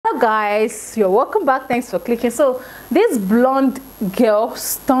Hello guys, you're welcome back. Thanks for clicking. So this blonde girl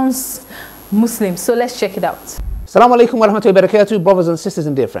stuns Muslims, so let's check it out. Assalamu alaikum wa rahmatullahi wa barakatuh, brothers and sisters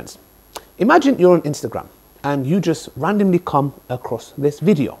and dear friends. Imagine you're on Instagram and you just randomly come across this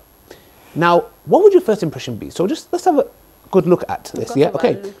video. Now, what would your first impression be? So let's have a good look at this. Yeah,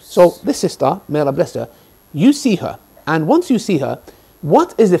 okay. So this sister, may Allah bless her, you see her, and once you see her,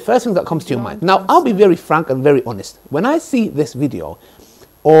 what is the first thing that comes to your mind? Now, I'll be very frank and very honest. When I see this video,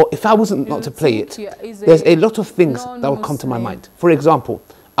 or if I wasn't not to play it, there's a lot of things that would come to my mind. For example,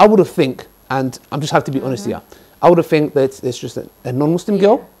 I would have think, and I'm just have to be honest here, I would have think that it's just a non-Muslim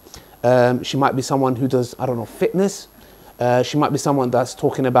girl. She might be someone who does, I don't know, fitness. She might be someone that's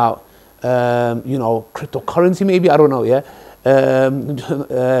talking about, you know, cryptocurrency maybe, I don't know, yeah.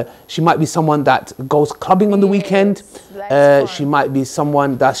 She might be someone that goes clubbing on the weekend. She might be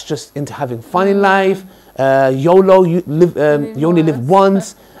someone that's just into having fun in life. YOLO, you only live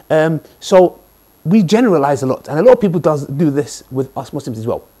once. So we generalize a lot, and a lot of people do this with us Muslims as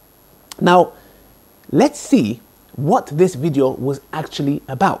well. Now, let's see what this video was actually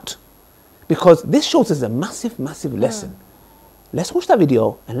about, because this shows us a massive, massive lesson. Let's watch that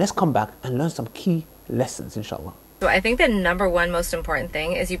video and let's come back and learn some key lessons, inshallah. So I think the number one most important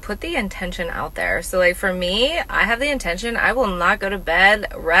thing is you put the intention out there. So like for me, I have the intention, I will not go to bed,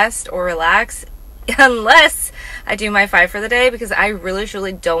 rest or relax unless I do my 5 for the day, because I really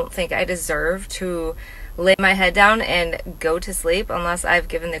truly don't think I deserve to lay my head down and go to sleep unless I've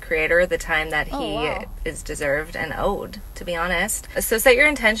given the creator the time that he is deserved and owed, to be honest. So set your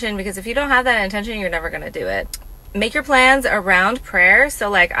intention, because if you don't have that intention, you're never going to do it. Make your plans around prayer. So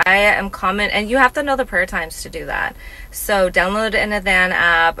like I am common, and you have to know the prayer times to do that. So download an Adhan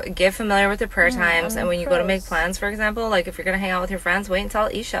app, get familiar with the prayer times, and when you go to make plans, for example, like if you're going to hang out with your friends, wait until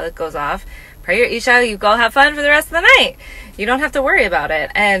Isha goes off, pray your Isha, you go have fun for the rest of the night. You don't have to worry about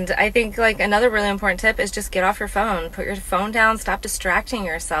it. And I think like another really important tip is just get off your phone, put your phone down, stop distracting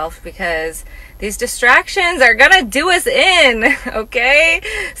yourself, because these distractions are gonna do us in, okay?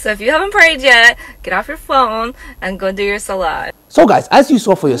 So if you haven't prayed yet, get off your phone and go do your salah. So guys, as you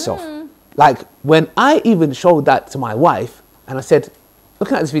saw for yourself, like when I even showed that to my wife and I said,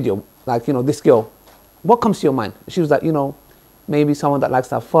 looking at this video, like, you know, this girl, what comes to your mind? She was like, you know, maybe someone that likes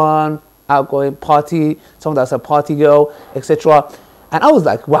to have fun, outgoing, party, someone that's a party girl, etc. And I was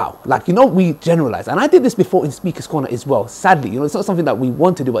like, wow, like, you know, we generalize. And I did this before in Speaker's Corner as well. Sadly, you know, it's not something that we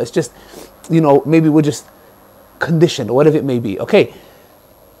want to do, but it's just, you know, maybe we're just conditioned or whatever it may be. Okay,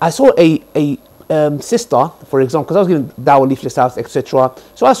 I saw a sister, for example, because I was giving dawah leaflets out, etc.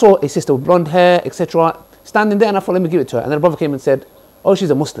 So I saw a sister with blonde hair, etc. standing there, and I thought, let me give it to her. And then a brother came and said, oh, she's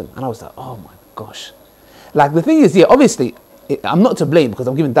a Muslim. And I was like, oh my gosh. Like, the thing is, yeah, obviously, I'm not to blame because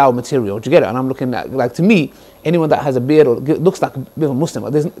I'm giving dawah material. Do you get it? And I'm looking at, like, to me, anyone that has a beard or looks like a bit of a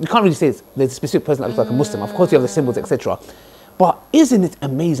Muslim, you can't really say there's a specific person that looks like a Muslim. Of course, you have the symbols, etc. But isn't it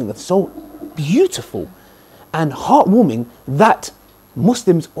amazing and so beautiful and heartwarming that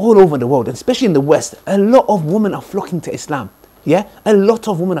Muslims all over the world, especially in the West, a lot of women are flocking to Islam. Yeah, a lot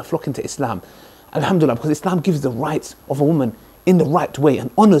of women are flocking to Islam. Alhamdulillah, because Islam gives the rights of a woman in the right way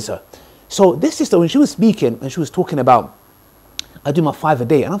and honors her. So this sister, when she was speaking and she was talking about, I do my 5 a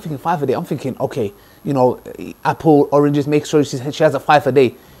day, and I'm thinking 5 a day, I'm thinking, okay, you know, apple, oranges, make sure she has a 5 a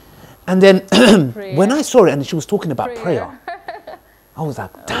day. And then when I saw it and she was talking about prayer, I was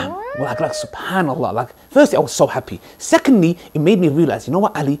like, damn, well, like subhanallah. Like, firstly, I was so happy. Secondly, it made me realize, you know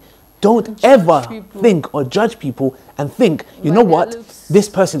what, Ali, don't ever think or judge people and think, you know what, this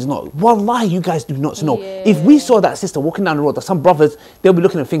person's not. Wallahi, you guys do not know. If we saw that sister walking down the road, that some brothers, they'll be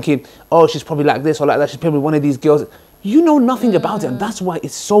looking and thinking, oh, she's probably like this or like that, she's probably one of these girls. You know nothing about it, and that's why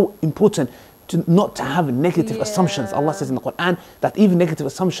it's so important to not to have negative assumptions. Allah says in the Quran that even negative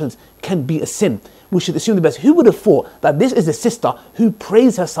assumptions can be a sin. We should assume the best. Who would have thought that this is a sister who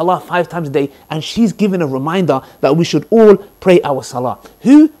prays her salah 5 times a day, and she's given a reminder that we should all pray our salah?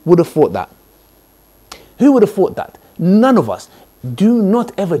 Who would have thought that? Who would have thought that? None of us. Do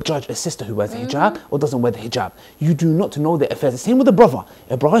not ever judge a sister who wears a hijab or doesn't wear the hijab. You do not know their affairs. The same with a brother.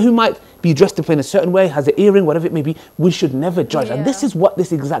 A brother who might be dressed up in a certain way, has an earring, whatever it may be, we should never judge. And this is what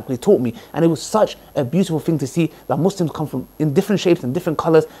this exactly taught me. And it was such a beautiful thing to see that Muslims come from in different shapes and different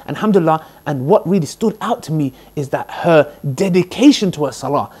colors. And alhamdulillah, and what really stood out to me is that her dedication to her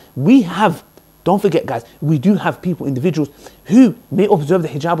salah. We have, don't forget guys, we do have people, individuals who may observe the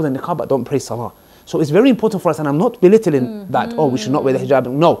hijab and the niqab but don't pray salah. So it's very important for us, and I'm not belittling that, oh, we should not wear the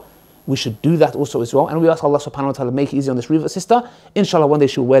hijab. No, we should do that also as well. And we ask Allah subhanahu wa ta'ala to make it easy on this river sister. Inshallah, one day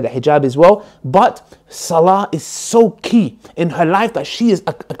she'll wear the hijab as well. But salah is so key in her life that she has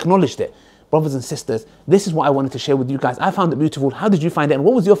acknowledged it. brothers and sisters, this is what I wanted to share with you guys. I found it beautiful. How did you find it? And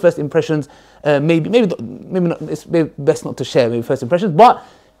what was your first impressions? Maybe not. It's best not to share maybe first impressions, but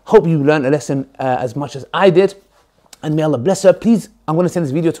hope you learned a lesson as much as I did. And may Allah bless her. Please, I'm going to send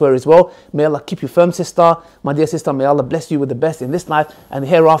this video to her as well. May Allah keep you firm, sister. My dear sister, may Allah bless you with the best in this life and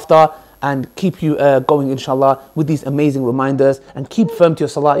hereafter, and keep you going, inshallah, with these amazing reminders. And keep firm to your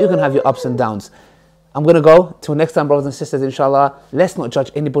salah. You're going to have your ups and downs. I'm going to go. Till next time, brothers and sisters, inshallah. Let's not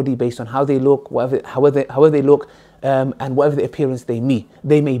judge anybody based on how they look, however they look, and whatever the appearance they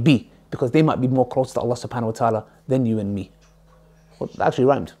may be. Because they might be more close to Allah subhanahu wa ta'ala than you and me. Well, that actually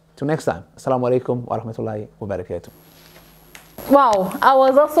rhymed. Till next time. Assalamu alaikum wa rahmatullahi wa barakatuh. Wow, I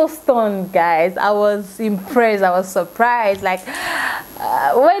was also stunned, guys. I was impressed. I was surprised. Like,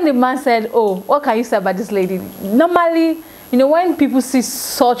 when the man said, oh, what can you say about this lady? Normally, you know, when people see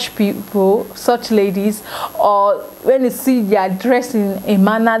such people, such ladies, or when they see they are dressed in a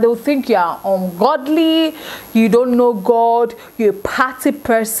manner, they'll think you are ungodly, you don't know God, you're a party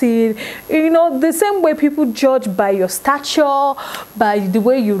person. You know, the same way people judge by your stature, by the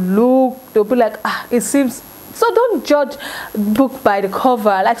way you look, they'll be like, ah, it seems. So don't judge book by the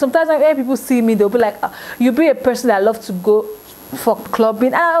cover. Like sometimes when people see me, they'll be like, you be a person that loves to go for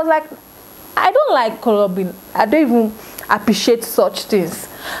clubbing. And I was like, I don't like clubbing. I don't even appreciate such things.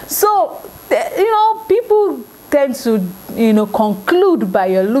 So, you know, people tend to, you know, conclude by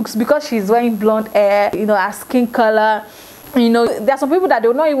your looks because she's wearing blonde hair, you know, her skin color. You know, there are some people that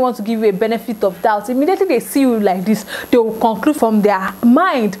do not even want to give you a benefit of doubt. Immediately they see you like this, they will conclude from their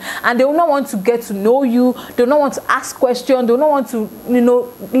mind, and they will not want to get to know you. They will not want to ask questions. They will not want to, you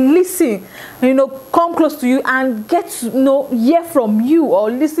know, listen, you know, come close to you and get to know, hear from you or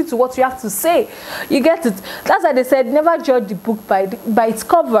listen to what you have to say. You get it? That's why they said never judge the book by its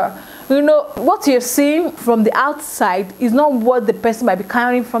cover. You know, what you're seeing from the outside is not what the person might be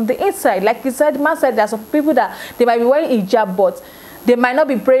carrying from the inside. Like you said, man said, there are some people that they might be wearing hijab, but they might not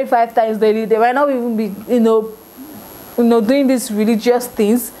be praying 5 times daily. They might not even be, you know, doing these religious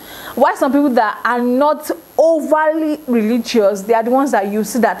things. While some people that are not overly religious, they are the ones that you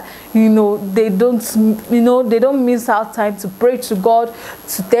see that, you know, they don't miss out time to pray to God,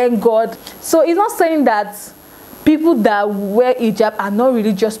 to thank God. So it's not saying that people that wear hijab are not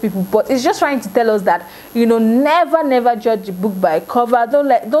religious people, but it's just trying to tell us that, you know, never judge a book by cover.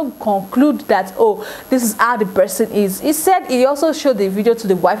 Don't conclude that, oh, this is how the person is. He said he also showed the video to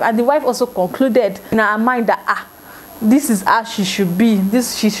the wife, and the wife also concluded in her mind that this is how she should be.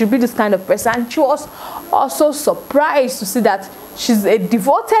 She should be this kind of person. And she was also surprised to see that she's a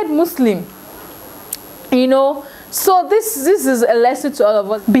devoted Muslim, you know. So this is a lesson to all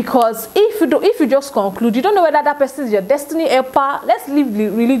of us, because if you just conclude, you don't know whether that person is your destiny helper. Let's leave the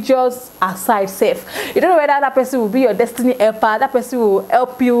religious aside safe. You don't know whether that person will be your destiny helper, that person will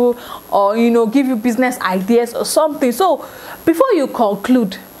help you, or, you know, give you business ideas or something. So before you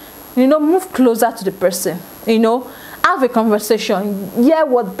conclude, you know, move closer to the person, you know, have a conversation, hear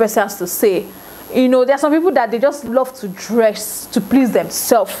what the person has to say. You know, there are some people that they just love to dress to please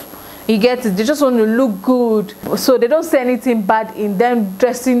themselves. You get it? They just want to look good, so they don't say anything bad in them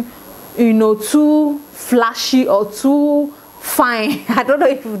dressing, you know, too flashy or too fine. I don't know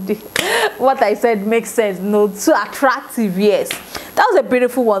if what I said makes sense. No, too attractive. Yes, that was a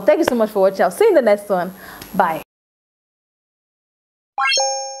beautiful one. Thank you so much for watching. I'll see you in the next one. Bye.